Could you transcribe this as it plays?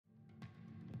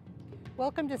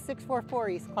Welcome to 644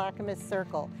 East Clackamas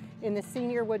Circle in the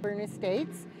senior Woodburn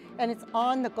Estates, and it's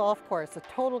on the golf course, a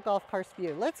total golf course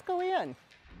view. Let's go in.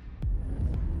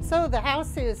 So the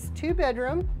house is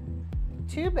 2-bedroom,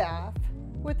 2-bath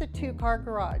with a 2-car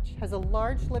garage. Has a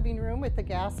large living room with a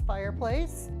gas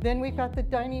fireplace. Then we've got the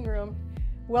dining room.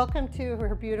 Welcome to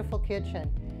her beautiful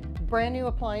kitchen. Brand new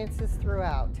appliances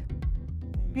throughout.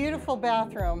 Beautiful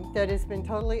bathroom that has been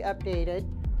totally updated.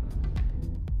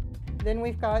 Then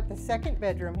we've got the 2nd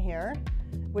bedroom here,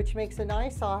 which makes a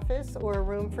nice office or a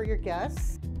room for your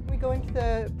guests. We go into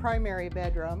the primary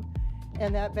bedroom,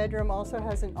 and that bedroom also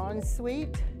has an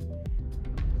ensuite.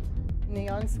 In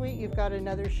the ensuite, you've got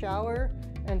another shower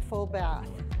and full bath.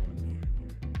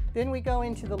 Then we go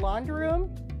into the laundry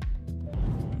room.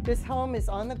 This home is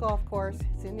on the golf course,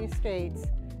 it's in the Estates,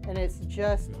 and it's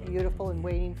just beautiful and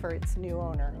waiting for its new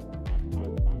owner.